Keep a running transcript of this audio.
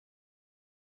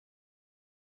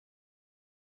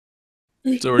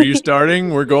So are you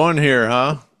starting? We're going here,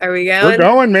 huh? Are we We're going?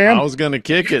 going, I man. was going to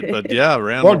kick it, but yeah,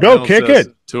 Well, go Randall kick says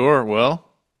it. tour. Well,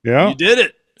 Yeah. you did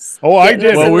it. Oh, I Getting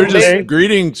us did Well, in it. the we're just Okay.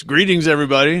 mood. greetings,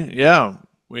 everybody. Yeah,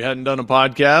 we hadn't done a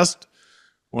podcast.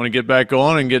 Want to get back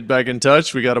on and get back in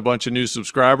touch. We got a bunch of new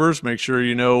subscribers. Make sure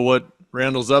you know what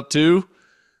Randall's up to.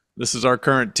 This is our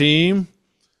current team,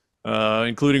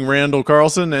 including Randall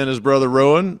Carlson and his brother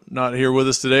Rowan. Not here with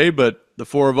us today, but the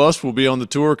four of us will be on the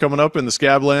tour coming up in the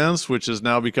Scablands, which is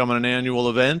now becoming an annual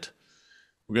event.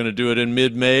 We're going to do it in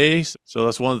mid-May. So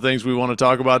that's one of the things we want to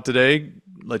talk about today.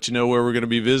 Let you know where we're going to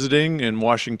be visiting in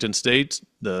Washington State,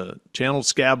 the channel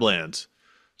Scablands.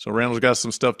 So Randall's got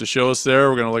some stuff to show us there.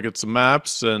 We're going to look at some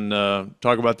maps and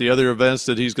talk about the other events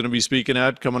that he's going to be speaking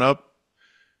at coming up.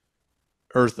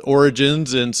 Earth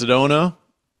Origins in Sedona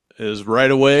is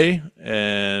right away,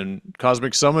 and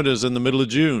Cosmic Summit is in the middle of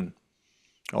June.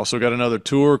 Also got another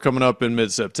tour coming up in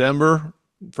mid-September.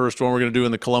 First one we're going to do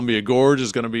in the Columbia Gorge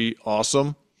is going to be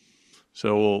awesome.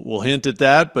 So we'll hint at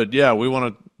that, but yeah, we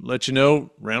want to let you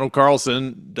know Randall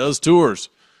Carlson does tours,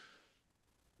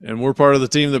 and we're part of the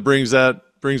team that brings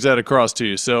that across to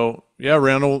you. So yeah,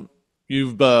 Randall,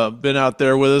 you've been out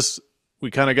there with us.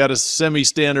 We kind of got a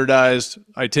semi-standardized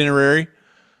itinerary.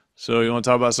 So you want to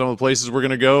talk about some of the places we're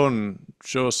going to go and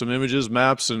show us some images,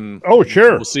 maps, and Oh, we'll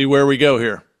sure. see where we go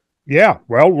here. Yeah.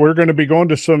 Well, we're going to be going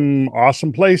to some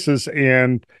awesome places.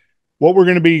 And what we're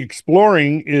going to be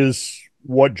exploring is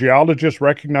what geologists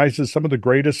recognize as some of the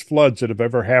greatest floods that have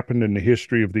ever happened in the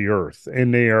history of the earth.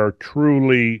 And they are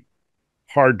truly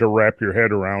hard to wrap your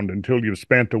head around until you've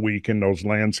spent a week in those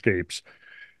landscapes.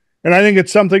 And I think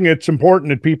it's something that's important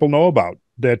that people know about,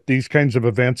 that these kinds of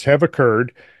events have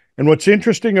occurred. And what's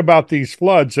interesting about these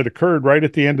floods that occurred right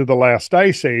at the end of the last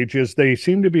ice age is they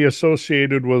seem to be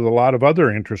associated with a lot of other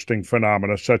interesting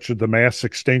phenomena, such as the mass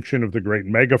extinction of the great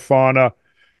megafauna,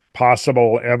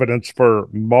 possible evidence for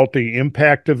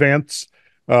multi-impact events.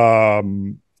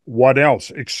 What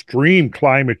else? Extreme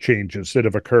climate changes that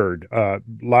have occurred.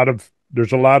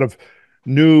 There's a lot of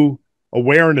new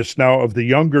awareness now of the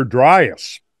Younger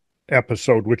Dryas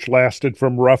episode, which lasted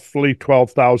from roughly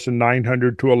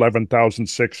 12,900 to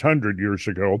 11,600 years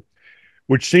ago,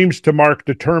 which seems to mark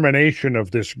the termination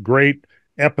of this great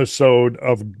episode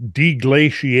of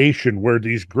deglaciation, where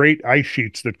these great ice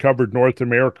sheets that covered North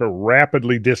America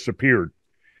rapidly disappeared.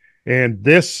 And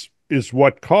this is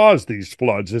what caused these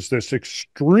floods, is this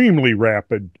extremely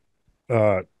rapid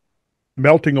uh,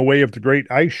 melting away of the great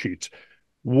ice sheets.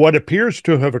 What appears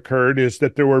to have occurred is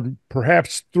that there were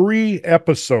perhaps three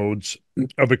episodes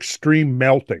of extreme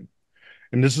melting.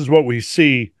 And this is what we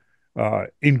see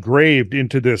engraved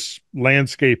into this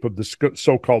landscape of the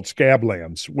so-called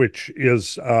Scablands, which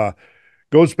is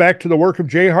goes back to the work of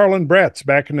J. Harlan Bretz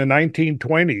back in the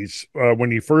 1920s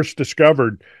when he first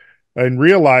discovered and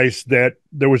realized that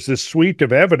there was this suite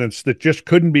of evidence that just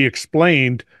couldn't be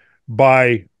explained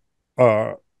by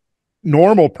uh,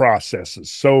 normal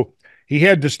processes. So he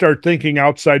had to start thinking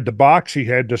outside the box. He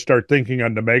had to start thinking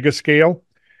on the mega scale.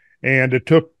 And it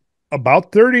took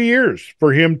about 30 years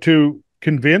for him to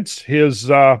convince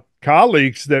his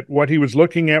colleagues that what he was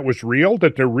looking at was real,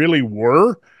 that there really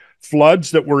were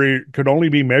floods that could only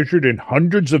be measured in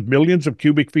hundreds of millions of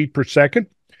cubic feet per second.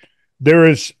 There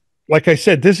is, like I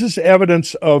said, this is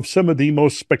evidence of some of the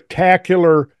most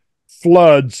spectacular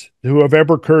floods who have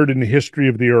ever occurred in the history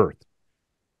of the earth.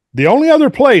 The only other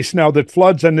place now that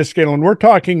floods on this scale, and we're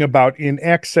talking about in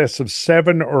excess of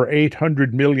 700 or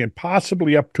 800 million,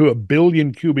 possibly up to 1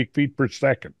 billion cubic feet per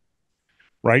second,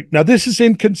 right? Now, this is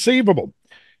inconceivable.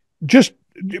 Just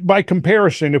by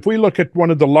comparison, if we look at one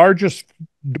of the largest,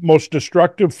 most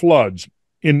destructive floods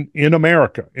in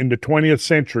America in the 20th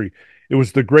century, it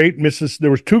was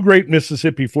there was two great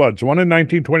Mississippi floods, one in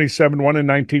 1927, one in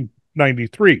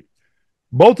 1993.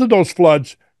 Both of those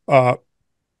floods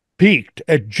peaked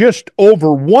at just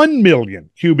over 1 million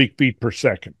cubic feet per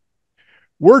second.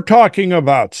 We're talking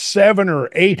about 700 or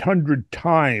 800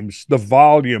 times the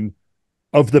volume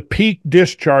of the peak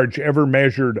discharge ever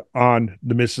measured on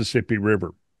the Mississippi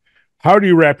River. How do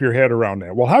you wrap your head around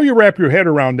that? Well, how you wrap your head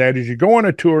around that is you go on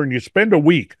a tour and you spend a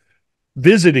week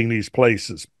visiting these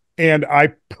places. And I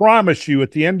promise you,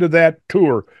 at the end of that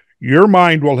tour, your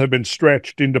mind will have been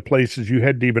stretched into places you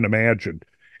hadn't even imagined.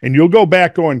 And you'll go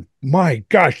back going, my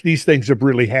gosh, these things have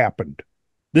really happened.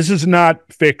 This is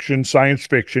not fiction, science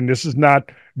fiction. This is not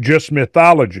just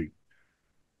mythology.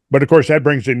 But of course, that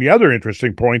brings in the other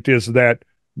interesting point is that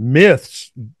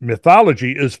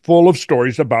mythology is full of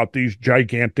stories about these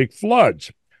gigantic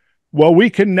floods. Well, we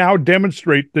can now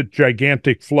demonstrate that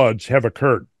gigantic floods have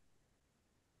occurred.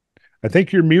 I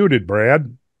think you're muted,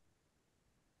 Brad.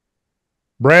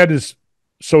 Brad is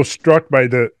so struck by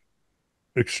the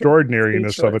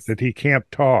extraordinariness of it Speechless. that he can't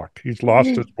talk. He's lost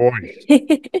his voice.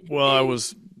 Well, I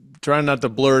was trying not to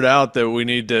blurt out that we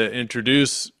need to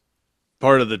introduce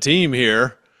part of the team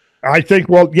here. I think,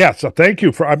 well, yes, thank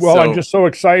you for, well, I'm So, just so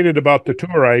excited about the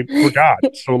tour. I forgot.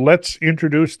 So let's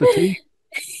introduce the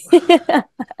team.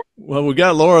 well, we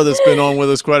got Laura that's been on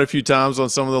with us quite a few times on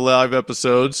some of the live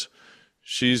episodes.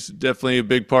 She's definitely a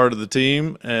big part of the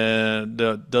team and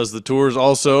does the tours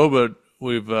also, but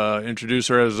we've introduced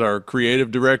her as our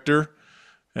creative director.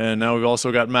 And now we've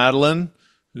also got Madeline,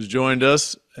 who's joined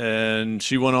us, and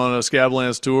she went on a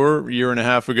Scablands tour a year and a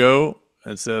half ago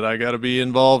and said, I got to be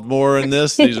involved more in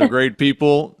this. These are great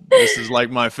people. This is like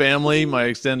my family, my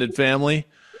extended family.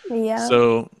 Yeah.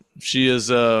 So she is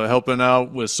helping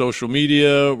out with social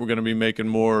media. We're going to be making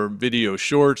more video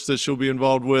shorts that she'll be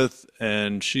involved with.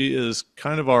 And she is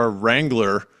kind of our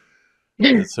wrangler.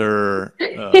 It's her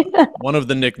one of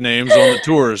the nicknames on the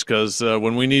tours because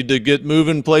when we need to get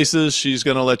moving places, she's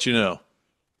going to let you know.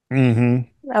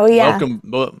 Mm-hmm. Oh, yeah.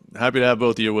 Welcome. Happy to have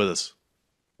both of you with us.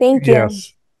 Thank you.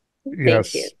 Yes. Thank you.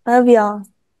 Yes. Love y'all.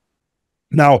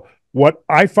 Now, what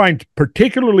I find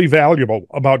particularly valuable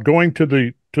about going to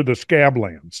the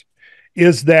Scablands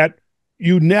is that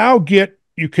you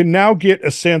can now get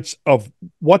a sense of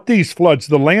what these floods,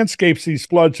 the landscapes these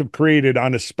floods have created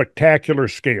on a spectacular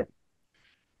scale.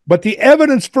 But the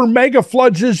evidence for mega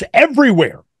floods is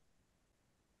everywhere.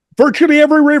 Virtually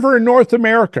every river in North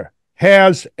America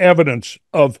has evidence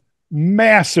of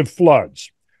massive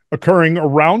floods occurring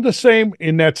around the same,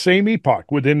 in that same epoch,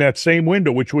 within that same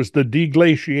window, which was the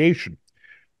deglaciation.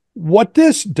 What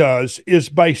this does is,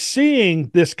 by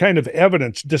seeing this kind of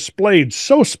evidence displayed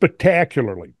so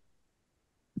spectacularly,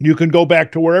 you can go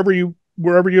back to wherever you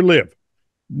live,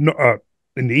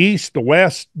 in the east, the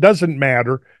west, doesn't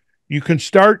matter. You can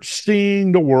start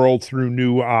seeing the world through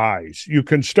new eyes. You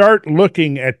can start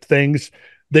looking at things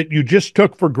that you just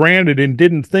took for granted and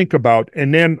didn't think about,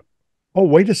 and then, oh,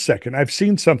 wait a second, I've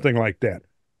seen something like that.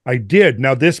 I did.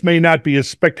 Now, this may not be as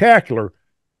spectacular,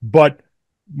 but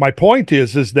my point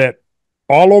is that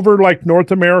all over, like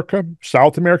North America,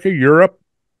 South America, Europe,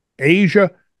 Asia,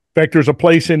 in fact, there's a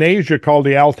place in Asia called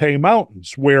the Altai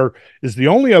Mountains, where is the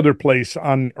only other place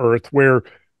on Earth where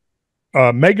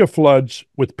mega floods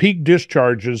with peak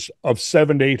discharges of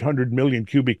 700 to 800 million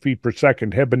cubic feet per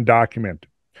second have been documented.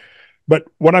 But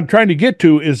what I'm trying to get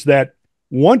to is that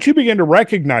once you begin to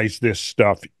recognize this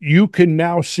stuff, you can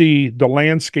now see the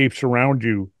landscapes around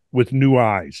you with new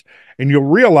eyes. And you'll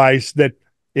realize that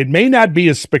it may not be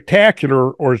as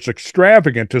spectacular or as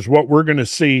extravagant as what we're going to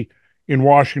see in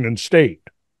Washington State,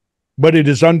 but it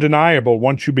is undeniable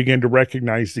once you begin to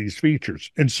recognize these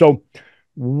features. And so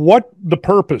what the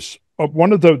purpose of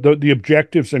one of the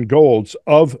objectives and goals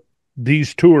of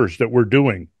these tours that we're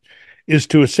doing is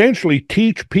to essentially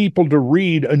teach people to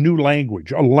read a new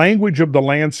language, a language of the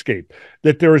landscape,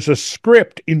 that there is a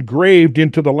script engraved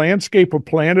into the landscape of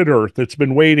planet Earth that's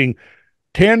been waiting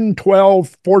 10,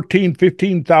 12, 14,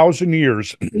 15,000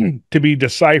 years to be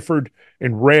deciphered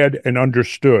and read and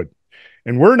understood.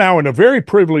 And we're now in a very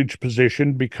privileged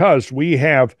position because we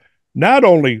have not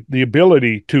only the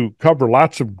ability to cover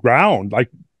lots of ground, like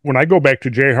when I go back to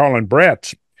J. Harlan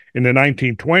Brett's in the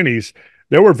 1920s,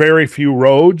 there were very few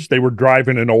roads. They were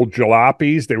driving in old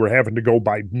jalopies. They were having to go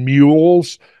by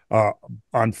mules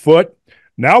on foot.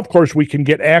 Now, of course, we can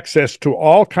get access to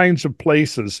all kinds of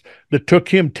places that took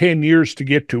him 10 years to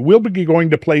get to. We'll be going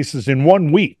to places in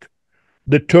 1 week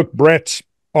that took Brett's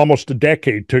almost a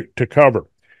decade to cover.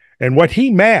 And what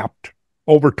he mapped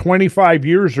over 25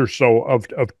 years or so of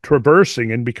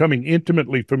traversing and becoming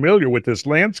intimately familiar with this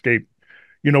landscape,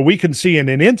 we can see in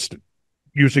an instant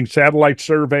using satellite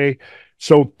survey.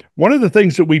 So one of the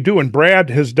things that we do, and Brad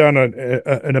has done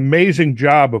an amazing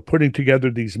job of putting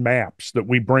together these maps that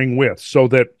we bring with so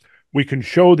that we can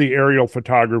show the aerial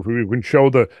photography, we can show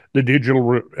the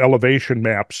digital elevation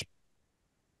maps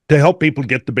to help people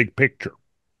get the big picture.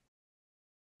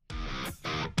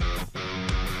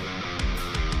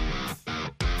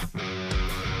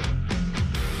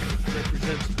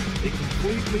 Represents a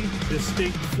completely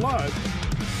distinct flood.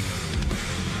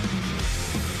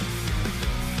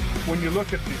 When you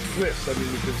look at these cliffs, I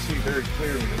mean, you can see very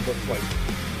clearly it looks like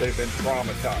they've been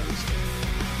traumatized,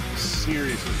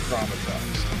 seriously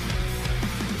traumatized.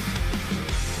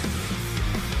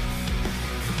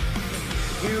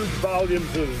 Huge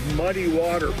volumes of muddy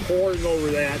water pouring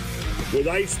over that with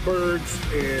icebergs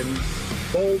and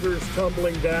boulders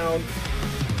tumbling down.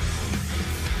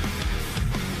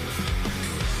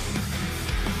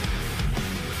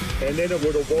 And then it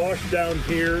would have washed down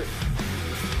here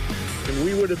and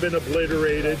we would have been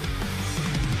obliterated.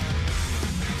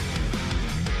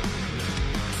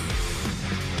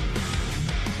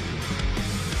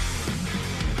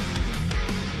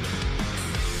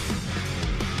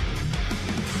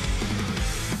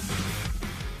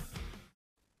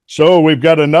 So we've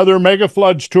got another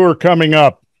Megafloods tour coming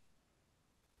up.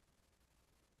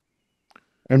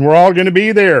 And we're all going to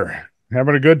be there,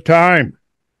 having a good time.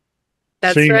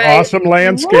 That's seeing right. awesome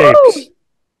landscapes.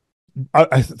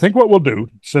 I think what we'll do,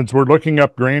 since we're looking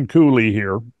up Grand Coulee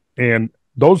here, and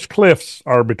those cliffs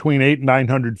are between 800 and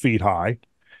 900 feet high,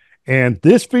 and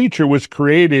this feature was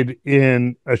created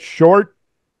in a short,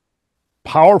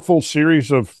 powerful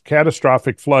series of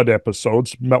catastrophic flood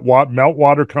episodes,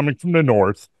 meltwater coming from the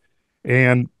north,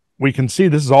 and we can see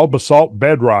this is all basalt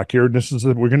bedrock here.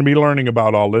 We're going to be learning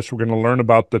about all this. We're going to learn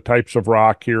about the types of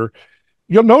rock here.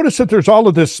 You'll notice that there's all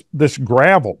of this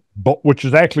gravel, which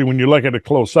is actually, when you look at it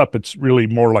close up, it's really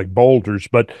more like boulders,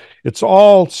 but it's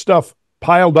all stuff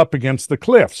piled up against the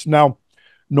cliffs. Now,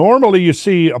 normally you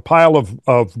see a pile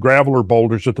of gravel or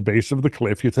boulders at the base of the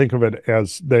cliff. You think of it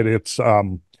as that it's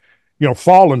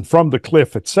fallen from the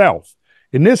cliff itself.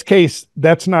 In this case,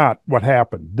 that's not what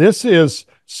happened. This is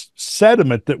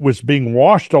sediment that was being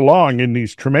washed along in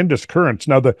these tremendous currents.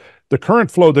 Now, the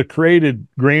current flow that created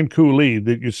Grand Coulee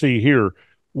that you see here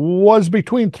was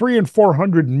between 300 and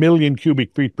 400 million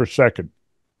cubic feet per second.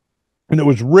 And it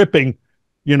was ripping,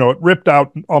 it ripped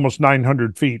out almost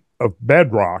 900 feet of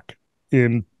bedrock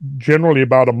in generally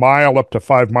about a mile up to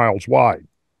 5 miles wide.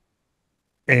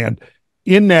 And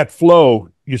in that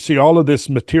flow, you see all of this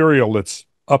material that's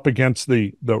up against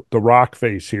the rock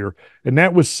face here. And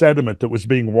that was sediment that was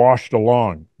being washed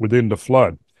along within the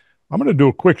flood. I'm going to do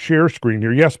a quick share screen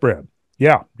here. Yes, Brad.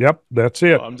 Yeah. Yep. That's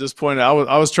it. Well, I'm just pointing.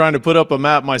 I was trying to put up a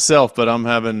map myself, but I'm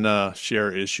having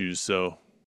share issues. So,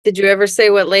 did you ever say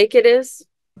what lake it is?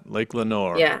 Lake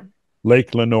Lenore. Yeah.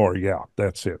 Lake Lenore. Yeah,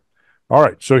 that's it. All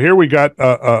right. So here we got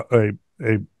a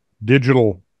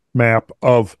digital map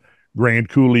of Grand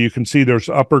Coulee. You can see there's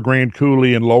Upper Grand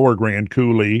Coulee and Lower Grand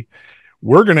Coulee.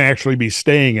 We're going to actually be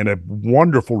staying in a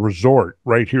wonderful resort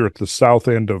right here at the south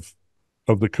end of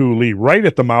the Coulee, right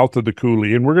at the mouth of the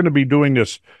Coulee. And we're going to be doing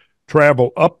this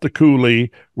travel up the Coulee.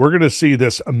 We're going to see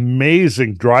this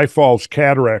amazing Dry Falls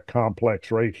Cataract Complex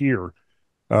right here,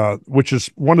 which is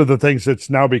one of the things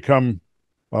that's now become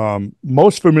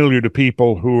most familiar to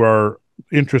people who are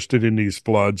interested in these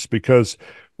floods, because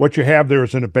what you have there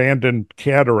is an abandoned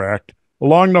cataract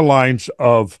along the lines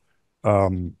of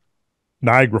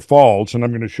Niagara Falls, and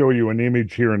I'm going to show you an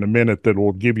image here in a minute that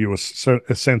will give you a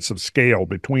sense of scale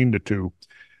between the two.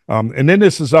 And then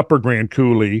this is Upper Grand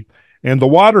Coulee, and the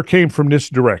water came from this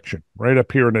direction, right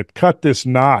up here, and it cut this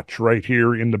notch right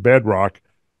here in the bedrock,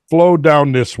 flowed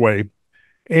down this way,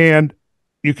 and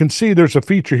you can see there's a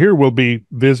feature here. We'll be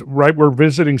we're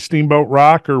visiting Steamboat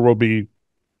Rock, or we'll be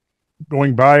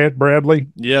going by it, Bradley.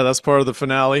 Yeah, that's part of the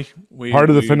finale. We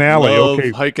love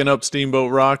hiking up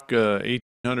Steamboat Rock,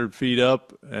 1,800 feet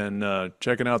up, and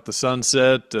checking out the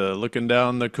sunset, looking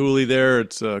down the coulee there.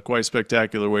 It's a quite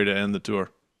spectacular way to end the tour.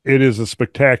 It is a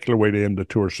spectacular way to end the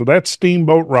tour. So that's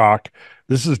Steamboat Rock.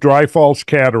 This is Dry Falls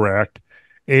Cataract.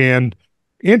 And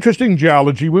interesting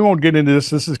geology. We won't get into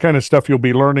this. This is kind of stuff you'll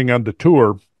be learning on the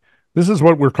tour. This is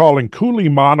what we're calling coulee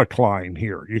monocline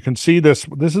here. You can see this.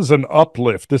 This is an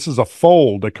uplift. This is a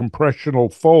fold, a compressional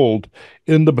fold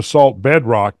in the basalt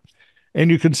bedrock.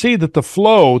 And you can see that the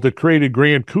flow that created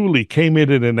Grand Coulee came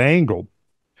in at an angle.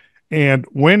 And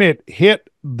when it hit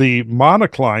the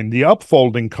monocline, the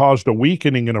upfolding caused a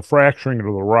weakening and a fracturing of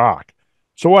the rock.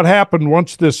 So what happened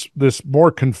once this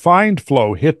more confined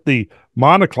flow hit the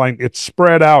monocline, it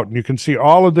spread out. And you can see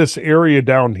all of this area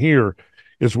down here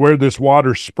is where this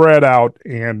water spread out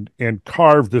and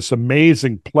carved this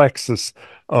amazing plexus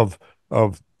of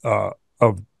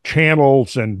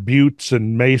channels and buttes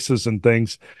and mesas and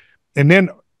things. And then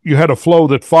you had a flow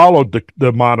that followed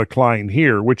the monocline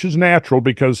here, which is natural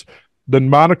because the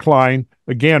monocline,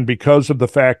 again, because of the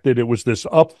fact that it was this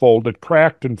upfold that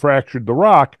cracked and fractured the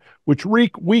rock, which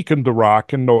weakened the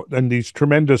rock, and these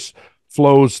tremendous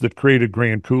flows that created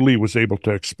Grand Coulee was able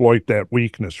to exploit that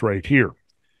weakness right here.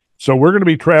 So we're going to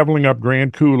be traveling up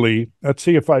Grand Coulee. Let's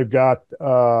see if I've got,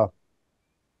 That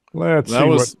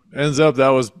was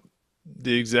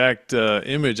the exact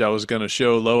image I was going to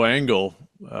show, low angle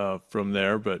from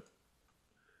there, but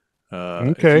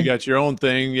okay. If you got your own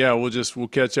thing, yeah, we'll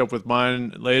catch up with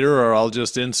mine later, or I'll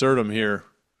just insert them here.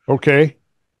 Okay.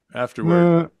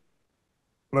 Afterward.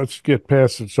 Let's get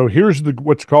past it. So here's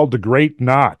what's called the Great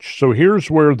Notch. So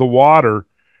here's where the water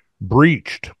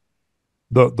breached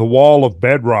the wall of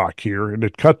bedrock here, and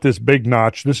it cut this big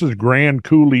notch. This is Grand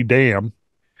Coulee Dam.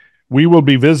 We will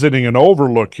be visiting an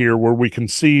overlook here where we can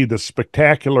see the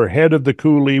spectacular head of the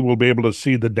coulee. We'll be able to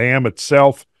see the dam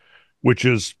itself, which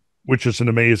is an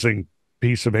amazing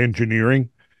piece of engineering.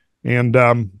 And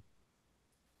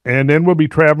then we'll be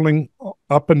traveling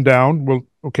up and down.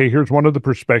 Okay, here's one of the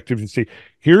perspectives. You see,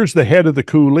 here's the head of the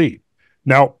coulee.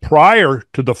 Now, prior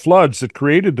to the floods that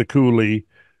created the coulee,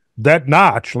 that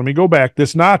notch, let me go back,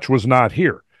 this notch was not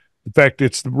here. In fact,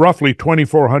 it's roughly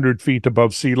 2,400 feet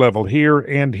above sea level here,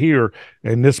 and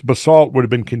this basalt would have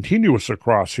been continuous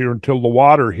across here until the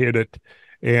water hit it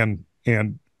and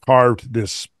carved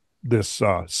this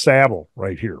saddle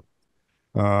right here.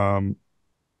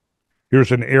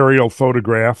 Here's an aerial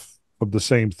photograph of the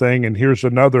same thing, and here's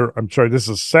another. I'm sorry, this is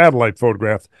a satellite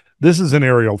photograph. This is an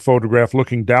aerial photograph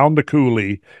looking down the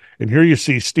coulee, and here you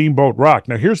see Steamboat Rock.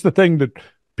 Now, here's the thing that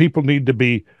people need to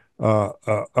be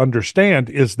understand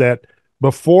is that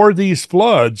before these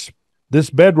floods, this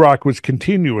bedrock was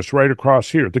continuous right across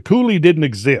here. The coulee didn't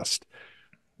exist.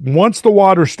 Once the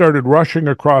water started rushing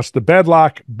across the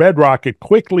bedrock, it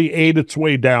quickly ate its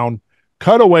way down,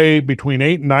 cut away between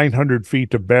 800 and 900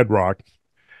 feet of bedrock.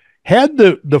 Had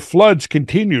the floods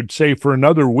continued, say, for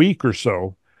another week or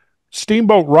so,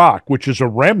 Steamboat Rock, which is a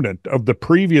remnant of the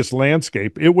previous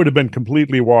landscape, it would have been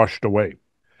completely washed away.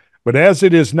 But as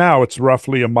it is now, it's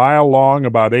roughly a mile long,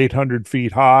 about 800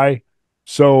 feet high.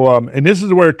 So, and this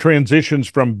is where it transitions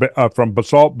from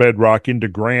basalt bedrock into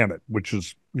granite, which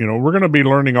is, we're going to be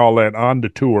learning all that on the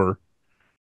tour.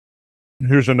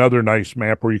 Here's another nice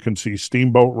map where you can see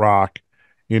Steamboat Rock.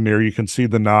 In there, you can see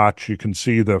the notch, you can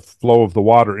see the flow of the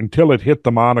water until it hit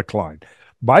the monocline.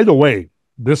 By the way,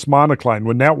 this monocline,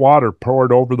 when that water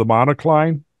poured over the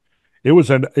monocline, it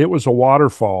was a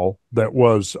waterfall that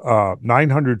was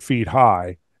 900 feet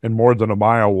high and more than a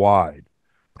mile wide.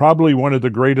 Probably one of the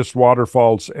greatest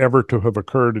waterfalls ever to have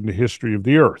occurred in the history of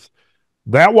the earth.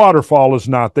 That waterfall is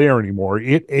not there anymore.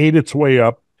 It ate its way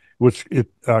up,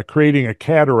 creating a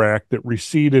cataract that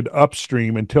receded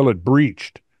upstream until it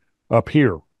breached up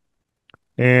here.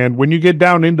 And when you get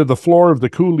down into the floor of the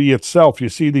coulee itself, you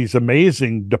see these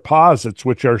amazing deposits,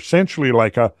 which are essentially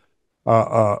like a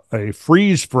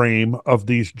freeze frame of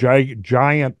these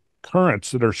giant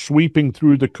currents that are sweeping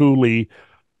through the coulee,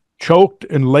 choked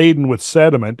and laden with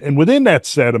sediment. And within that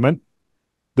sediment,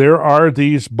 there are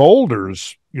these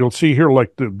boulders. You'll see here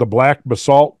like the black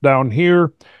basalt down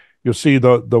here. You'll see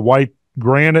the white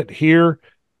granite here.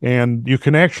 And you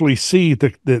can actually see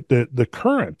the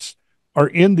currents are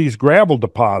in these gravel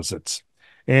deposits.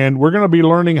 And we're going to be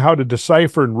learning how to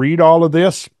decipher and read all of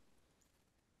this.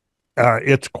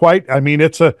 It's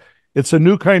a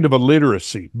new kind of a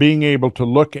literacy, being able to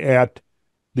look at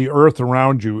the earth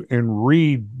around you and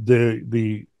read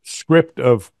the script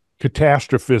of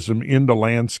catastrophism in the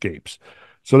landscapes.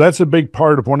 So that's a big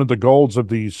part of one of the goals of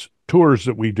these tours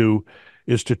that we do,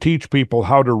 is to teach people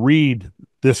how to read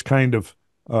this kind of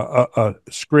a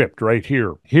script right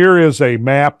here. Here is a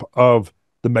map of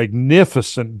the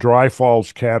magnificent Dry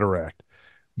Falls Cataract.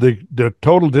 The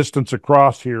total distance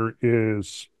across here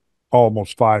is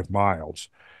almost 5 miles.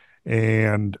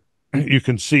 And you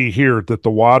can see here that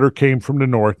the water came from the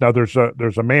north. Now there's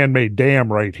a man-made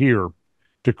dam right here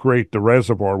to create the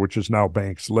reservoir, which is now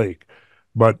Banks Lake.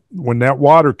 But when that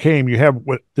water came, you have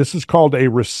what this is called a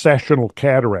recessional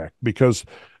cataract, because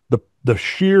the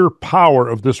sheer power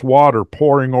of this water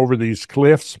pouring over these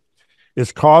cliffs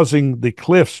is causing the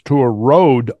cliffs to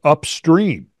erode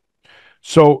upstream.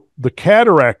 So the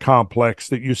cataract complex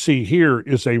that you see here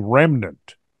is a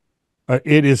remnant.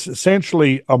 It is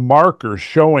essentially a marker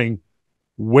showing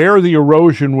where the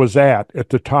erosion was at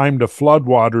the time the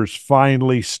floodwaters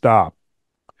finally stopped.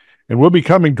 And we'll be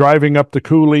driving up the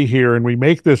coulee here, and we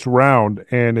make this round,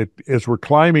 and as we're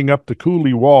climbing up the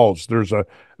coulee walls, there's a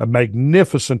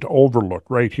magnificent overlook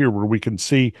right here where we can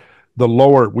see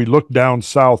we look down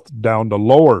south, down the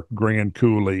lower Grand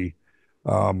Coulee,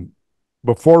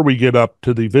 before we get up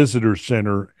to the visitor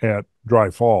center at Dry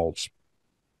Falls.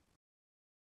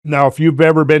 Now, if you've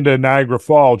ever been to Niagara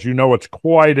Falls, you know it's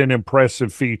quite an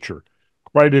impressive feature,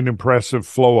 quite an impressive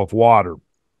flow of water.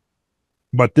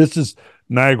 But this is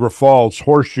Niagara Falls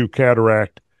Horseshoe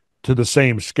Cataract to the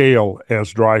same scale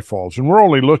as Dry Falls. And we're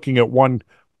only looking at one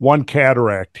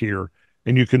cataract here,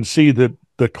 and you can see that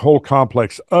the whole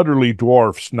complex utterly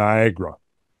dwarfs Niagara.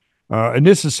 And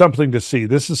this is something to see.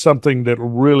 This is something that will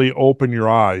really open your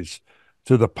eyes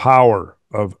to the power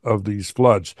of these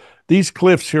floods. These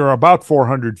cliffs here are about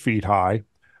 400 feet high.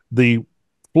 The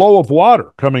flow of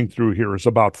water coming through here is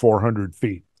about 400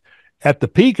 feet. At the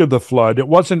peak of the flood, it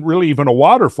wasn't really even a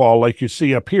waterfall like you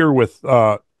see up here with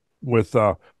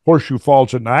Horseshoe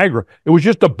Falls at Niagara. It was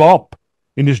just a bump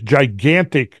in this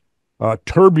gigantic,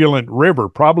 turbulent river,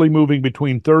 probably moving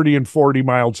between 30 and 40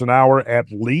 miles an hour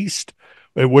at least.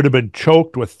 It would have been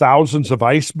choked with thousands of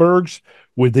icebergs.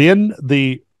 Within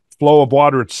the flow of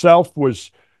water itself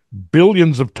was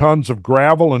billions of tons of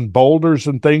gravel and boulders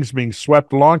and things being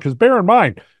swept along. Because bear in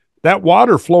mind, that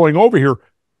water flowing over here,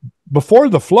 before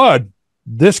the flood,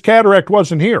 this cataract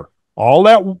wasn't here. All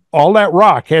that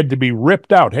rock had to be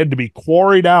ripped out, had to be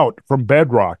quarried out from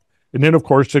bedrock. And then, of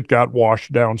course, it got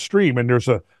washed downstream. And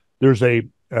there's a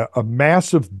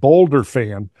massive boulder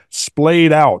fan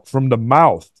splayed out from the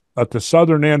mouth at the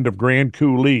southern end of Grand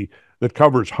Coulee that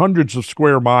covers hundreds of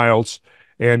square miles.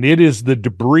 And it is the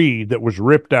debris that was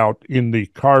ripped out in the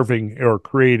carving or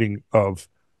creating of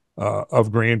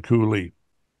Grand Coulee.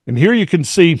 And here you can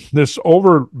see this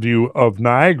overview of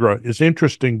Niagara is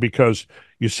interesting because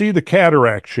you see the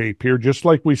cataract shape here, just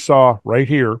like we saw right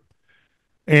here.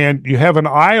 And you have an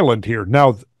island here.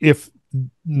 Now, if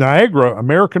Niagara,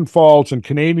 American Falls, and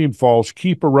Canadian Falls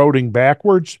keep eroding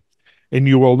backwards, and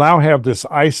you will now have this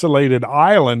isolated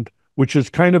island, which is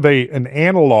kind of an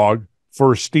analog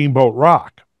for Steamboat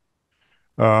Rock.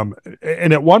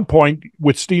 And at one point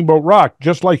with Steamboat Rock,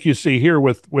 just like you see here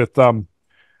with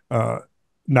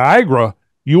Niagara,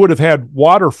 you would have had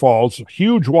waterfalls,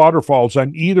 huge waterfalls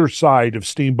on either side of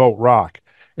Steamboat Rock,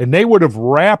 and they would have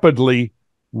rapidly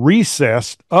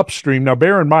recessed upstream. Now,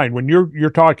 bear in mind, when you're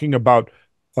talking about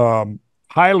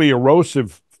highly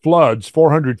erosive floods,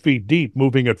 400 feet deep,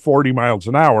 moving at 40 miles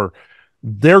an hour,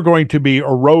 they're going to be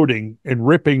eroding and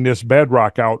ripping this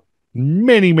bedrock out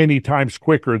many, many times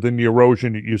quicker than the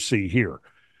erosion that you see here.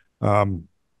 And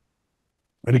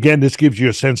again, this gives you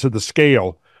a sense of the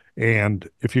scale. And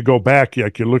if you go back,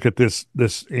 like you look at this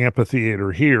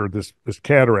amphitheater here, this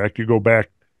cataract, you go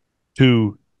back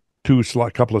to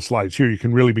a couple of slides here, you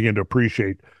can really begin to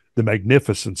appreciate the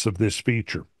magnificence of this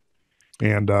feature.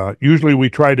 And usually we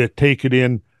try to take it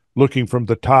in looking from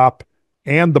the top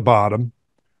and the bottom,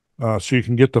 so you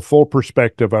can get the full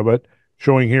perspective of it,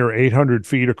 showing here 800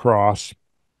 feet across.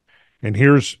 And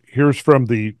here's from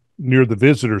near the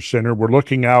visitor center. We're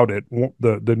looking out at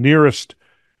the nearest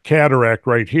cataract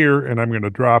right here, and I'm going to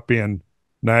drop in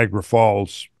Niagara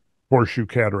Falls Horseshoe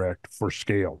Cataract for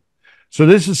scale. So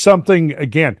this is something,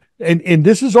 again, and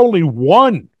this is only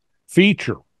one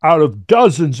feature out of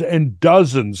dozens and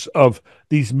dozens of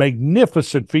these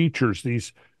magnificent features,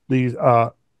 these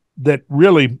that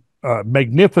really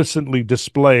magnificently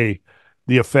display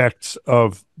the effects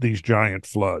of these giant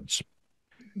floods.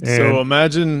 So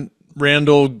imagine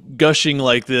Randall gushing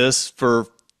like this for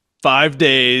 5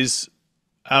 days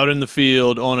out in the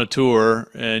field on a tour,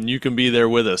 and you can be there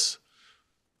with us.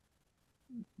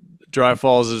 Dry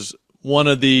Falls is one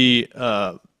of the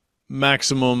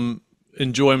maximum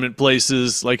enjoyment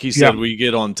places. Like he said, we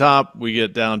get on top, we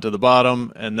get down to the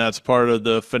bottom, and that's part of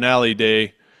the finale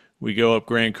day. We go up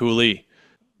Grand Coulee.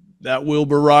 That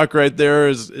Wilbur Rock right there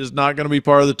is not going to be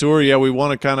part of the tour. Yeah, we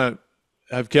want to kind of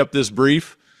have kept this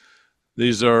brief.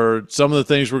 These are some of the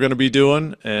things we're going to be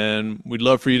doing, and we'd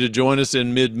love for you to join us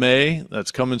in mid-May.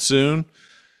 That's coming soon.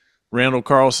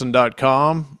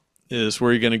 RandallCarlson.com is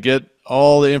where you're going to get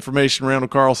all the information Randall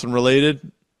Carlson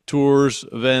related, tours,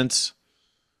 events,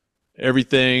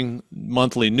 everything,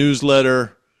 monthly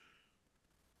newsletter,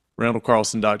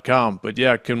 RandallCarlson.com. But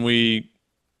yeah, can we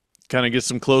kind of get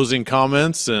some closing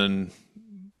comments and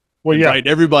invite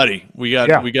everybody? We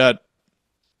got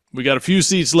a few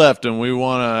seats left, and we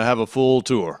want to have a full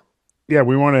tour. Yeah,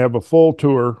 we want to have a full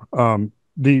tour.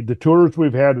 The tours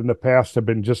we've had in the past have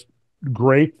been just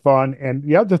great fun. And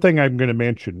the other thing I'm going to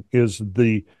mention is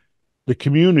the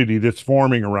community that's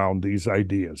forming around these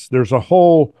ideas. There's a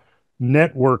whole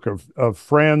network of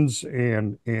friends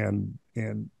and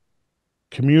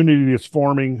community that's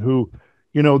forming who,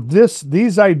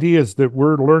 these ideas that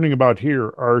we're learning about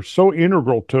here are so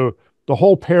integral to the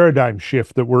whole paradigm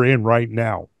shift that we're in right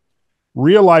now.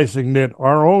 Realizing that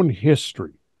our own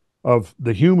history of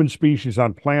the human species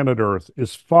on planet Earth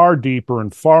is far deeper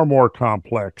and far more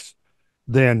complex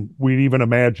than we'd even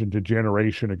imagined a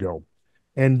generation ago.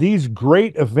 And these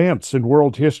great events in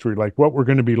world history, like what we're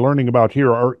going to be learning about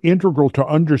here, are integral to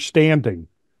understanding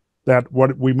that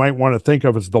what we might want to think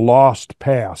of as the lost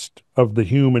past of the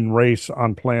human race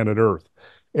on planet Earth.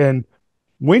 And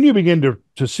when you begin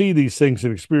to see these things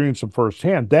and experience them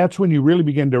firsthand, that's when you really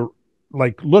begin to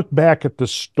look back at the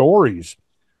stories,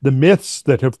 the myths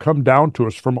that have come down to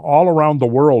us from all around the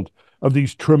world of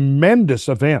these tremendous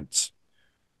events,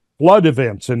 flood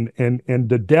events and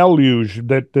the deluge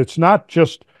that's not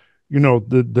just,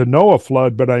 the Noah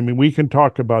flood, but I mean, we can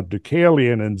talk about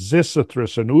Deucalion and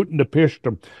Xisithris and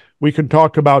Utnapishtim. We can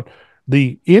talk about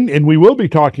and we will be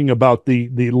talking about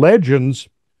the legends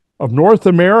of North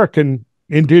American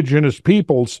indigenous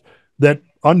peoples that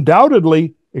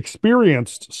undoubtedly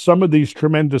experienced some of these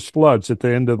tremendous floods at the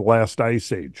end of the last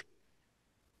ice age.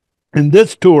 And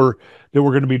this tour that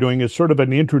we're going to be doing is sort of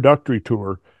an introductory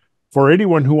tour for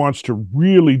anyone who wants to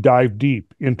really dive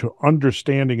deep into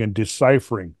understanding and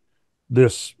deciphering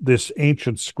this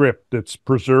ancient script that's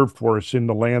preserved for us in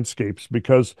the landscapes.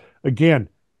 Because again,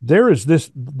 there is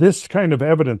this kind of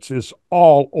evidence is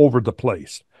all over the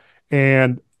place.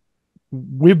 And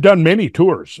we've done many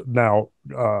tours now.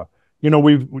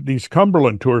 We've these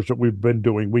Cumberland tours that we've been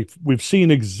doing. We've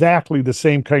seen exactly the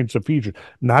same kinds of features,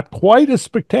 not quite as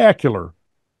spectacular,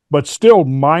 but still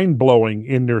mind blowing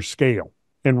in their scale.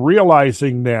 And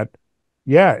realizing that,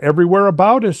 yeah, everywhere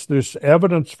about us, there's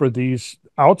evidence for these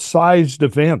outsized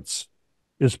events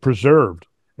is preserved,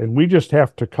 and we just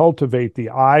have to cultivate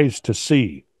the eyes to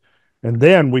see, and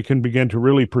then we can begin to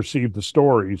really perceive the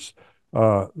stories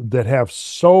that have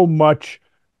so much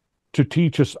to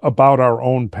teach us about our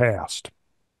own past.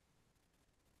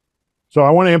 So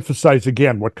I want to emphasize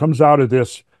again what comes out of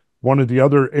this. One of the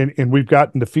other, and we've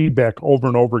gotten the feedback over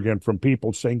and over again from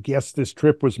people saying, yes, this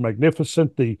trip was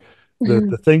magnificent. The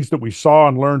things that we saw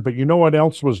and learned, but you know what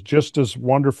else was just as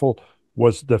wonderful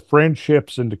was the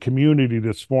friendships and the community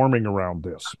that's forming around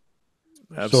this.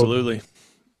 Absolutely. So,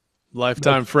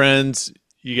 lifetime friends.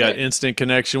 You got instant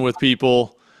connection with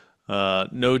people,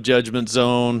 no judgment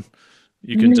zone.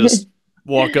 You can just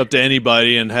walk up to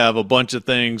anybody and have a bunch of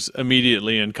things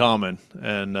immediately in common.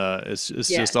 And it's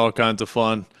just all kinds of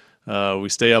fun. We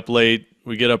stay up late,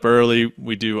 we get up early,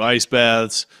 we do ice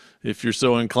baths if you're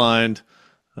so inclined.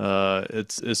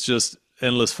 It's just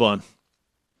endless fun.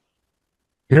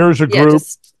 Here's a group.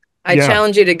 I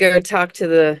challenge you to go talk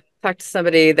to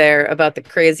somebody there about the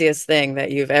craziest thing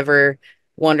that you've ever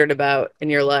wondered about in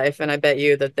your life, and I bet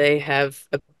you that they have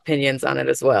opinions on it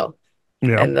as well.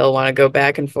 Yeah. And they'll want to go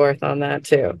back and forth on that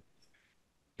too.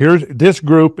 This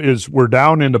group we're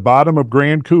down in the bottom of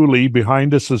Grand Coulee.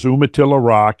 Behind us is Umatilla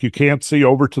Rock. You can't see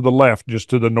over to the left.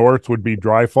 Just to the north would be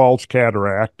Dry Falls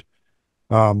Cataract.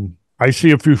 I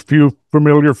see a few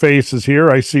familiar faces here.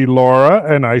 I see Laura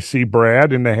and I see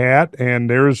Brad in the hat, and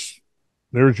there's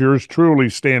yours truly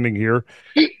standing here.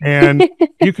 And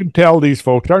you can tell these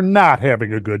folks are not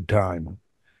having a good time.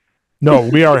 No,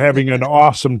 we are having an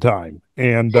awesome time.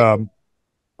 And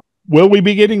will we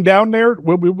be getting down there?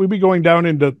 We'll be going down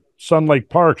into Sun Lake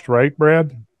Parks, right,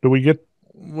 Brad? Do we get?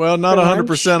 Well, not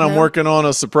 100%. I'm working on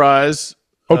a surprise.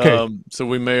 Okay. So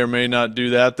we may or may not do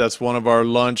that. That's one of our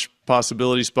lunch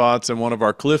possibility spots and one of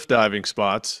our cliff diving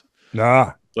spots.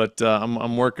 But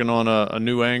I'm working on a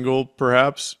new angle,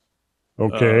 perhaps.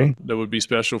 Okay. That would be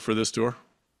special for this tour.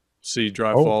 See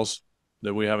Dry Falls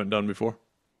that we haven't done before.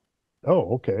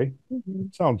 Oh, okay.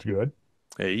 Sounds good.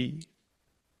 Hey.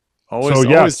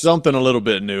 Always something a little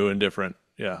bit new and different.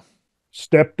 Yeah.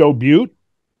 Steptoe Butte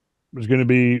is going to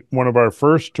be one of our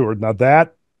first tours. Now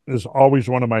that is always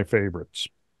one of my favorites.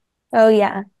 Oh,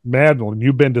 yeah. Madeline,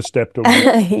 you've been to Steptoe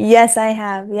Butte. Yes, I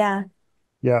have. Yeah.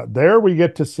 Yeah. There we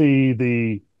get to see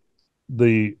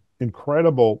the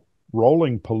incredible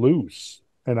rolling Palouse.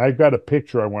 And I've got a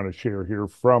picture I want to share here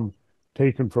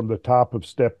taken from the top of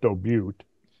Steptoe Butte.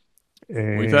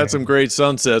 And we've had some great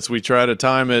sunsets. We try to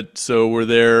time it so we're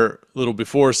there a little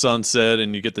before sunset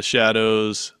and you get the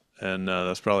shadows. And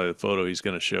that's probably the photo he's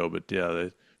going to show. But yeah,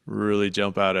 they really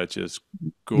jump out at you. It's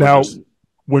gorgeous. Now,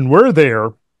 when we're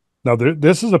there,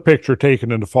 this is a picture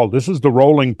taken in the fall. This is the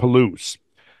rolling Palouse.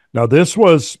 Now, this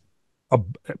was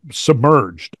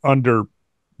submerged under.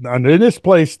 And in this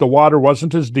place, the water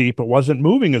wasn't as deep. It wasn't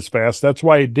moving as fast. That's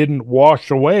why it didn't wash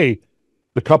away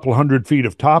the couple 100 feet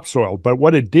of topsoil. But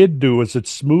what it did do is it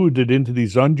smoothed it into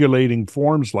these undulating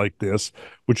forms like this,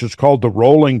 which is called the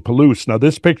rolling Palouse. Now,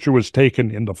 this picture was taken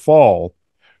in the fall.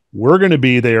 We're going to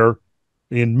be there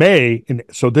in May, and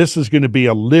so this is going to be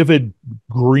a livid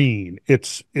green.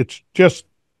 It's just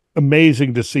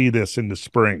amazing to see this in the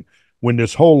spring when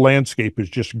this whole landscape is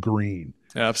just green.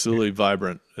 Absolutely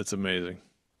vibrant. It's amazing.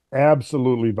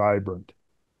 Absolutely vibrant.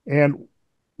 And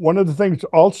one of the things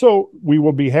also, we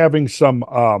will be having some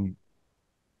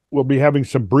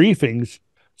briefings.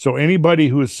 So anybody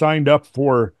who has signed up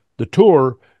for the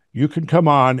tour, you can come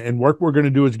on, and what we're going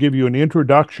to do is give you an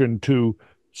introduction to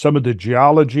some of the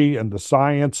geology and the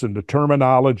science and the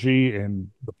terminology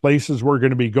and the places we're going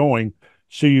to be going.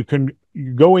 So you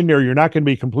go in there, you're not going to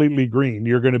be completely green.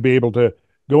 You're going to be able to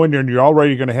go in there and you're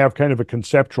already going to have kind of a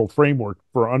conceptual framework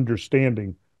for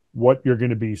understanding what you're going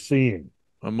to be seeing.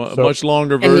 A much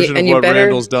longer version of what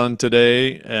Randall's done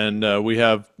today. And we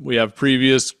have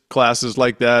previous classes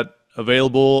like that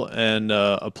available, and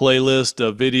a playlist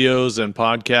of videos and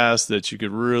podcasts that you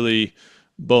could really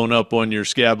bone up on your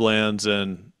Scablands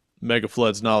and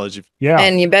Megafloods knowledge. Yeah.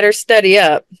 And you better study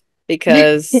up,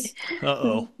 because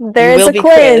Uh-oh. There is will a be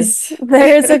quiz.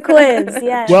 There is a quiz.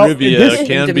 Yes. Well, Trivia this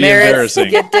can be demerits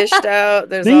embarrassing. get dished out.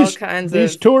 There's all these kinds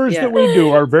these of tours that we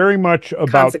do are very much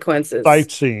about consequences.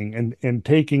 sightseeing and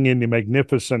taking in the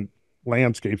magnificent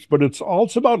landscapes, but it's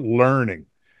also about learning.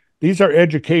 These are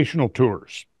educational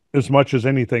tours as much as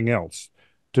anything else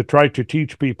to try to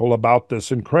teach people about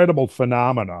this incredible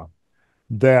phenomena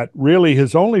that really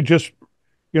has only just,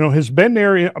 has been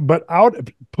there, but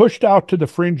pushed out to the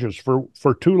fringes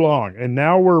for too long. And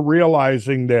now we're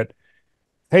realizing that,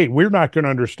 hey, we're not going to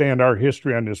understand our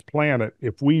history on this planet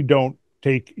if we don't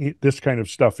take this kind of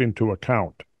stuff into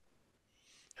account.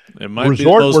 It might be the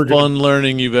Resort, most fun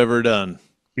learning you've ever done.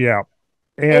 Yeah.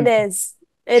 It And is.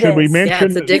 It should we is. Yeah,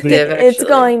 mention it's addictive, It's actually.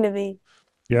 going to be.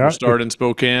 We'll Yeah, start in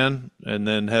Spokane and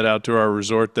then head out to our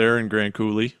resort there in Grand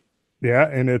Coulee. yeah,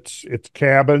 and it's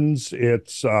cabins,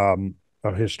 it's a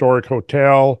historic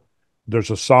hotel. There's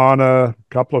a sauna, a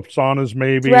couple of saunas It's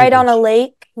maybe. right on a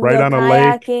lake. You can Right go on a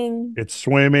lake. kayaking. It's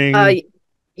swimming.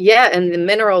 Yeah, and the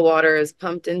mineral water is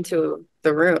pumped into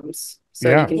the rooms. So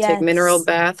Yeah. you can take mineral Yes.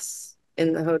 baths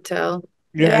in the hotel.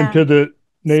 Yeah, and Yeah. to the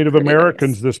Native pretty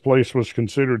Americans, nice. this place was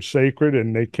considered sacred,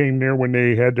 and they came there when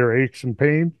they had their aches and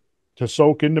pain to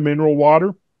soak in the mineral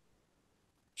water.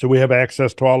 So we have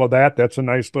access to all of that. That's a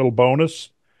nice little bonus.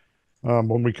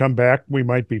 When we come back, we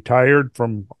might be tired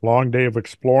from a long day of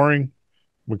exploring.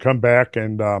 We come back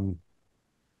and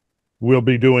we'll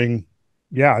be doing,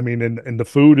 yeah, I mean, and the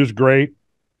food is great.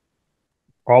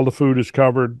 All the food is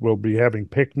covered. We'll be having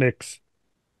picnics.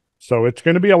 So it's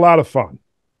going to be a lot of fun.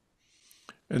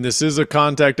 And this is a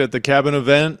Contact at the Cabin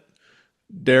event.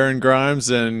 Darren Grimes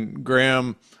and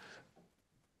Graham,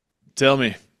 tell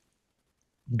me.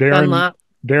 Dunlop.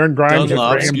 Darren Grimes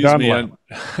Dunlop, and Graham excuse me. Dunlop.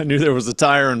 I knew there was a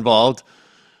tire involved.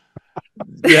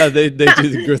 Yeah, they do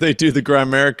the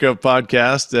Grimerica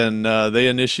podcast, and they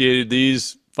initiated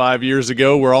these 5 years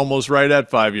ago. We're almost right at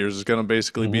 5 years. It's going to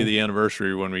basically be the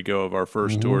anniversary when we go of our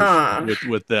first tours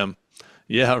with them.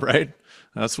 Yeah, right.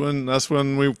 That's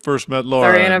when we first met Laura.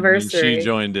 Our and anniversary. she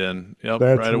joined in. Yep,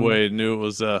 That's right away. Knew it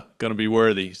was going to be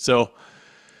worthy. So,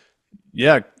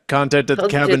 yeah, contact at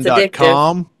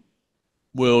thecabin.com.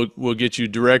 We'll get you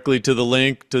directly to the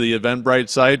link to the Eventbrite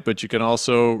site, but you can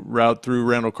also route through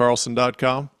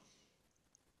randallcarlson.com.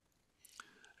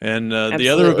 And the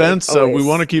other events, we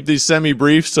want to keep these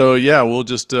semi-brief. So yeah, we'll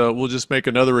just make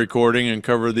another recording and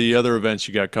cover the other events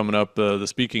you got coming up, the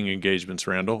speaking engagements,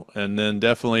 Randall, and then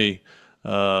definitely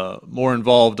more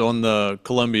involved on the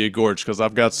Columbia Gorge, because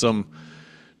I've got some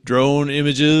drone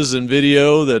images and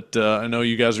video that I know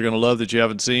you guys are going to love that you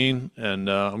haven't seen, and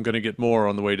I'm going to get more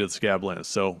on the way to the Scablands.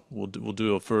 So we'll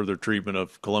do a further treatment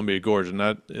of Columbia Gorge, and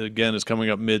that again is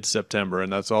coming up mid-September,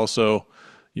 and that's also,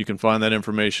 you can find that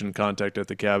information, contact at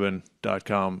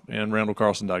thecabin.com and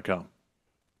randallcarlson.com.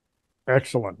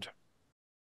 Excellent.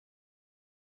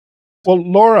 Well,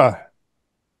 Laura,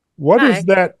 what is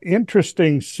that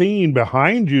interesting scene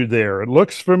behind you there? It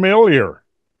looks familiar.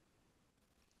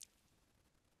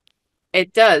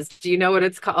 It does. Do you know what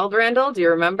it's called, Randall? Do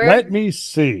you remember? Let me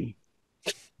see.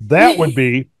 That would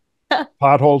be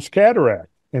Potholes Cataract.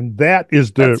 And that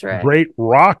is the great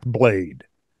rock blade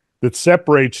that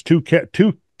separates two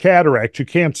cataracts. You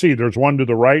can't see. There's one to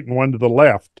the right and one to the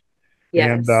left.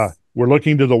 Yes. And we're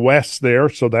looking to the west there.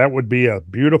 So that would be a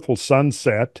beautiful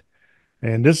sunset.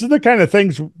 And this is the kind of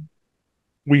things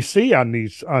we see on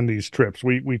these trips.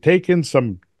 We take in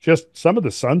some of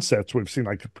the sunsets we've seen,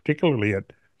 like particularly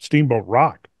at Steamboat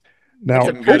Rock. Now,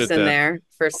 there's a person there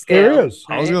for scale. There is.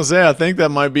 Right? I was going to say, I think that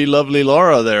might be lovely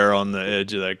Laura there on the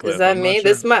edge of that cliff. Is that me?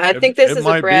 Sure. I think this is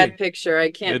a Brad picture. I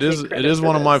can't. It is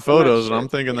one of my photos, and I'm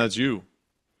thinking that's you.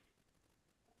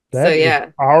 That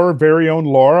is our very own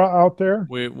Laura out there.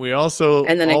 We also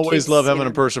always love having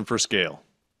a person for scale.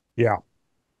 Yeah.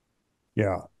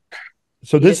 Yeah.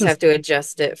 So you just have to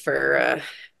adjust it for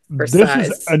this size.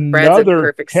 Is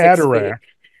another cataract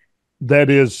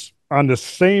that is on the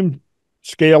same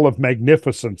scale of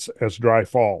magnificence as Dry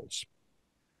Falls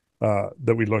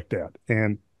that we looked at.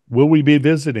 And will we be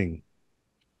visiting?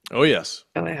 Oh yes.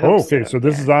 Oh, I hope okay. So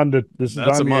this is on the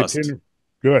must. itinerary.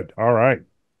 Good. All right.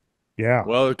 Yeah.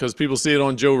 Well, because people see it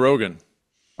on Joe Rogan.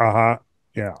 Yeah.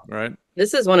 Right.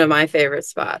 This is one of my favorite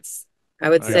spots. I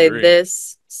would say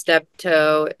this,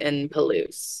 Steptoe, and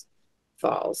Palouse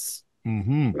Falls.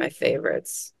 My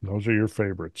favorites. Those are your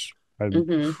favorites.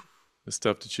 It's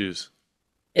tough to choose.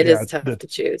 It is tough to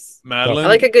choose. Madeline, I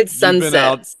like a good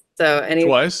sunset. So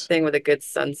anything with a good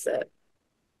sunset.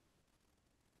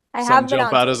 Some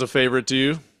jump out as a favorite to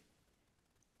you?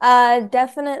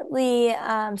 Definitely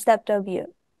Steptoe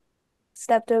Butte.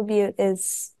 Steptoe Butte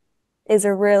is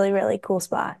a really, really cool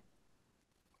spot.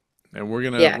 and we're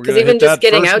gonna Yeah, we're because gonna even hit just that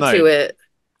getting first out night. to it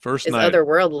First is night.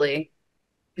 otherworldly.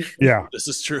 Yeah. This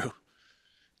is true.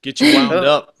 Get you wound Oh,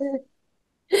 up,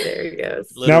 there he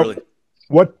goes. literally. Now,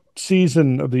 what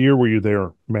season of the year were you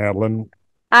there, Madeline?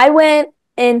 I went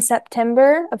in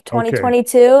September of Okay.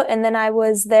 2022, and then I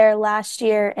was there last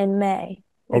year in May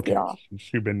with Okay. y'all. So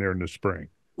you've been there in the spring.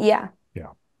 Yeah.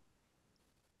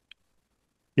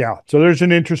 Yeah. So there's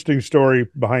an interesting story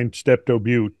behind Steptoe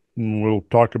Butte, and we'll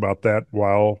talk about that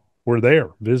while we're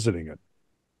there visiting it.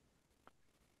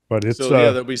 But it's So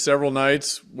yeah, there'll be several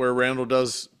nights where Randall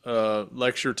does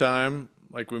lecture time,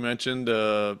 like we mentioned,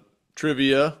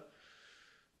 trivia.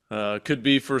 Could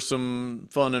be for some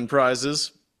fun and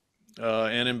prizes,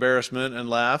 and embarrassment and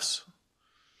laughs.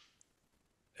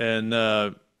 And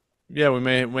yeah, we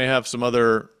may have some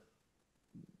other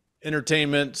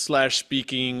entertainment /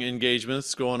 speaking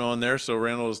engagements going on there. So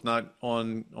Randall is not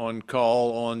on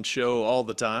call, on show all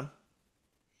the time.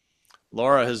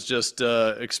 Laura has just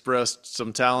expressed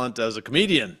some talent as a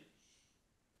comedian.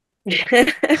 So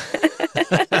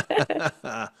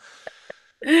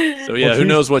yeah, who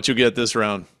knows what you get this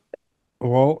round?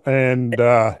 Well, and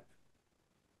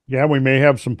yeah, we may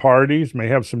have some parties, may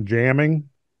have some jamming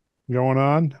going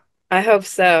on. I hope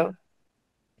so.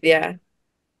 Yeah.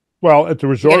 Well, at the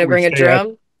You resort gonna we bring a stay at,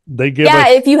 drum? they give Yeah,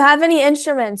 us if you have any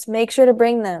instruments, make sure to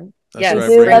bring them. That's Yes, right.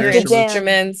 do Bring love your to instruments. jam.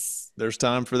 instruments. There's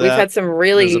time for that. We've had some There's a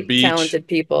really beach. talented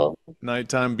people.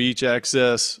 Nighttime beach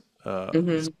access.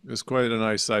 Mhm. It's quite a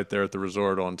nice site there at the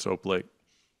resort on Soap Lake.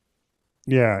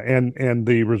 Yeah, and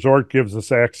the resort gives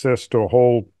us access to a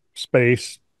whole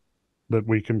space that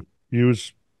we can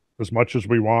use as much as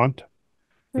we want,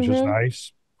 which is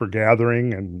nice for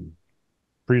gathering and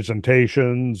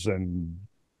presentations and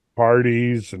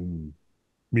parties and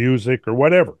music or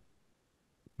whatever.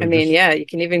 I mean, yeah, you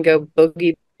can even go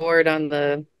boogie board on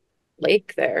the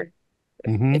lake there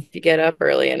if you get up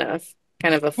early enough.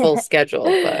 Kind of a full schedule,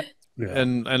 but Yeah.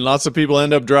 And lots of people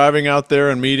end up driving out there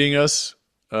and meeting us.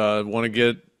 Want to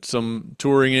get some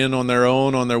touring in on their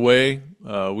own on their way.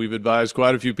 We've advised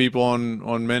quite a few people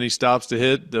on many stops to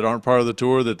hit that aren't part of the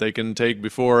tour that they can take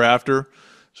before or after.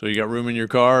 So you got room in your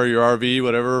car or your RV,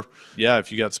 whatever. Yeah,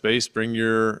 if you got space, bring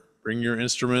your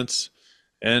instruments.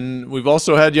 And we've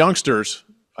also had youngsters.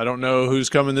 I don't know who's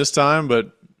coming this time,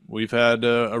 but we've had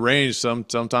a range,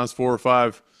 sometimes 4 or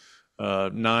 5,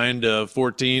 9 to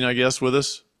 14, I guess, with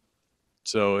us.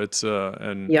 So it's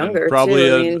and younger probably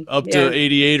too. I mean, up to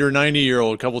 88 or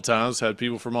 90-year-old a couple times. Had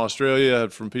people from Australia,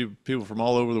 had from people from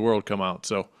all over the world come out.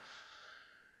 So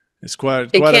it's quite.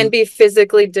 It can be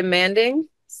physically demanding,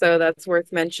 so that's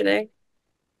worth mentioning.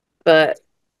 But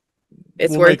it's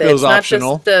We'll worth make it. those It's not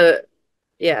optional. just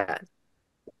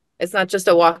it's not just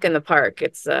a walk in the park.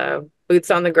 It's boots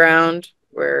on the ground.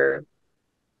 We're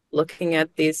looking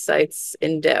at these sites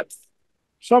in depth.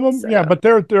 Some of them, yeah, but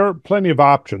there are plenty of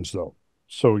options though.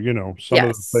 So, some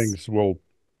of the things will,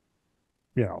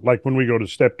 like when we go to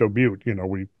Steptoe Butte,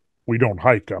 we don't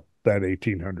hike up that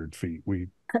 1,800 feet. We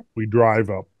drive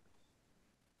up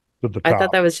to the top. I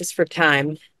thought that was just for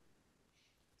time.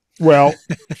 Well,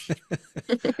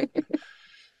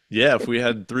 yeah, if we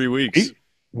had 3 weeks,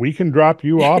 we can drop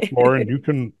you off, Laura, and you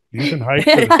can hike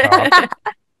to the top.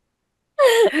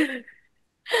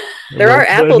 There are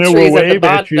apple and then trees we'll at the wave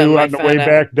at you bottom. on the way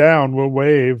back down. We'll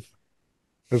wave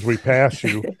as we pass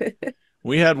you.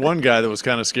 We had one guy that was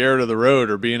kind of scared of the road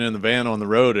or being in the van on the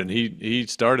road, and he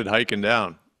started hiking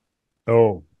down.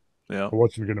 Oh, yeah. I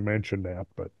wasn't going to mention that,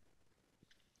 but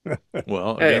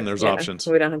well, again, there's options.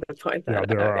 We don't have to point that out.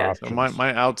 There are options. So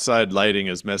my outside lighting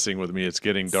is messing with me. It's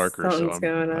getting darker, Something's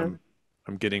going on. so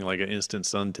I'm getting like an instant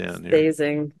suntan here.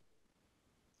 Phasing.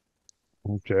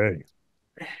 Okay.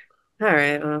 All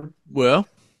right. Well,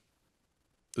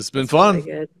 it's been fun.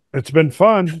 Really good. It's been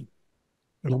fun.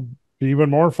 It'll be even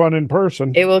more fun in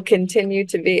person. It will continue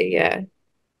to be, yeah.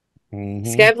 Mm-hmm.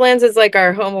 Scablands is like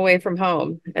our home away from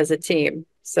home as a team.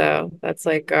 So that's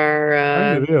like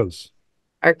it is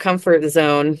our comfort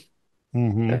zone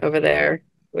over there.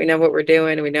 We know what we're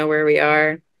doing. We know where we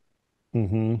are.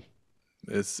 Mm-hmm.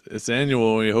 It's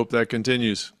annual. We hope that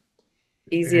continues.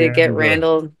 Easy to get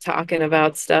Randall talking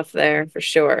about stuff there for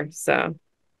sure. So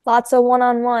lots of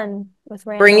one-on-one with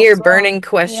Randall. Bring your burning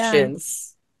questions.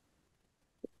 Yeah.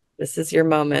 This is your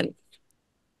moment.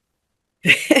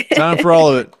 Time for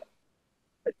all of it.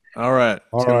 All right.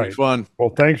 It's going to be fun. Well,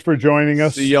 thanks for joining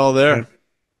us. See y'all there. And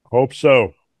hope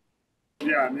so.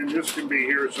 Yeah, and then this can be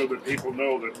here so that people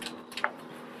know that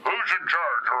who's in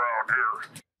charge around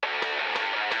here.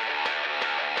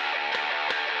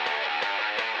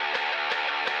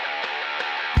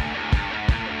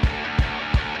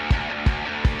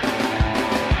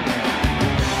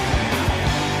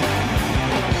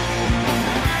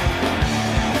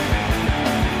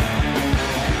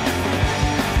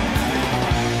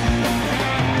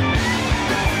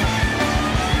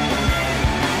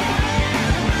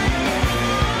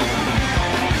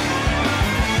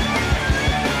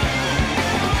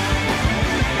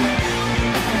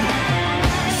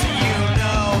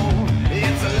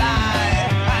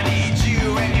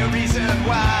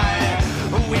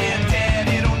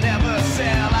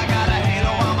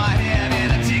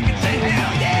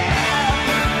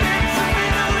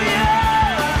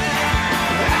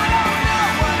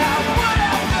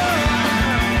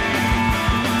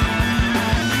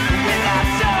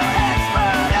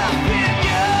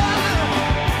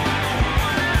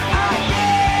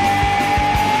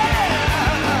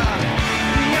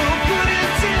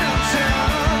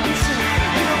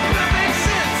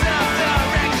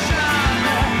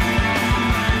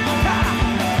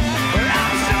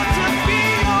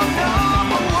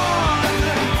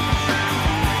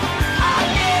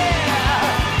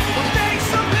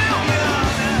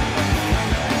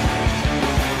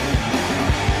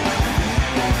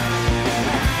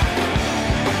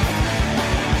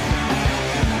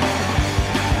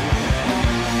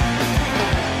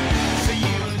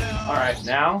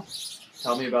 now,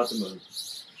 tell me about the moon.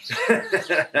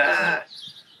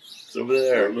 It's over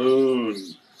there, moon.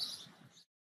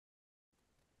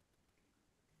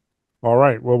 All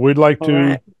right. Well, we'd like All to.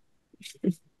 right.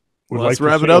 Well, like let's to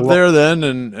wrap say it up a there then,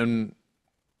 and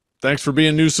thanks for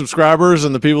being new subscribers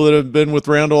and the people that have been with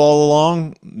Randall all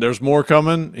along. There's more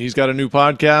coming. He's got a new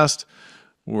podcast.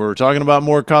 We're talking about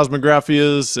more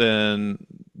cosmographias, and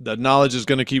the knowledge is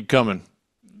going to keep coming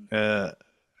at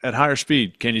higher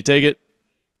speed. Can you take it?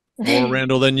 More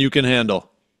Randall than you can handle.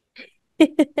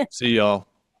 See y'all.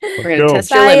 We're going go. to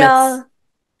test your Bye, limits. y'all.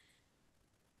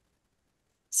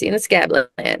 See you in the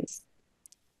Scablands.